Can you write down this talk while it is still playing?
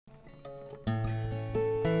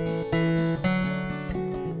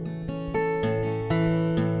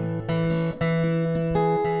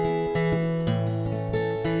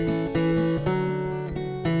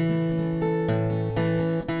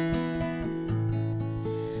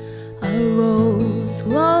A rose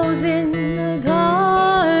grows in the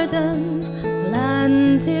garden,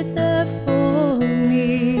 planted there for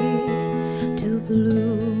me, to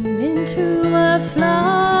bloom into a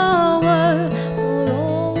flower for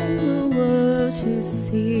all the world to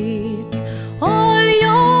see. All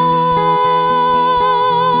yours,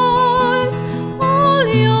 all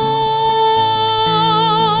yours,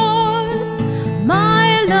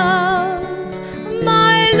 my love,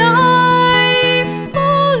 my life,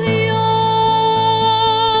 all yours.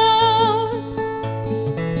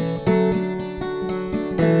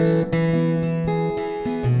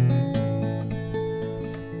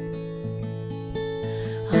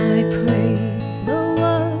 I praise the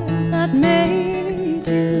one that made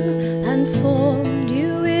you and formed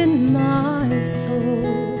you in my soul.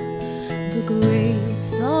 The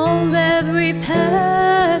grace of every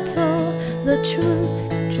petal, the truth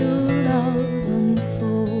true love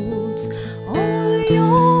unfolds. All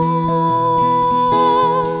yours,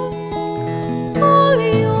 all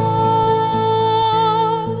yours,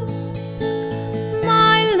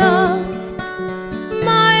 my love,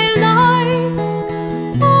 my life,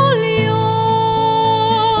 all yours.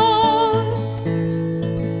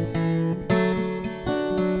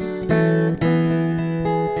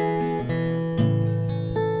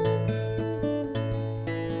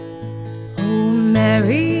 Oh,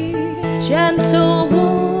 Mary, gentle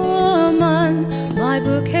woman, my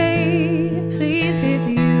bouquet pleases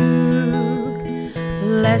you.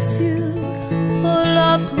 Bless you, full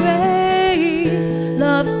of grace,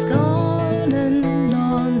 love's garden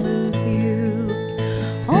honors you.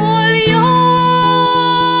 All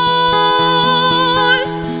yours,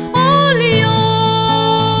 all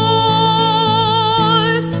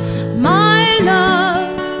yours, my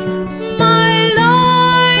love, my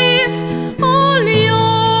life, all yours.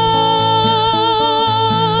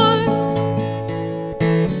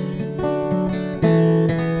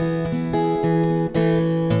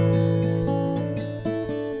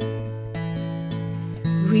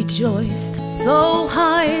 Rejoice, so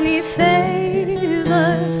highly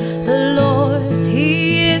favored, the Lord,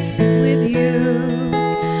 He is with you.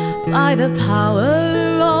 By the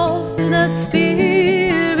power of the Spirit,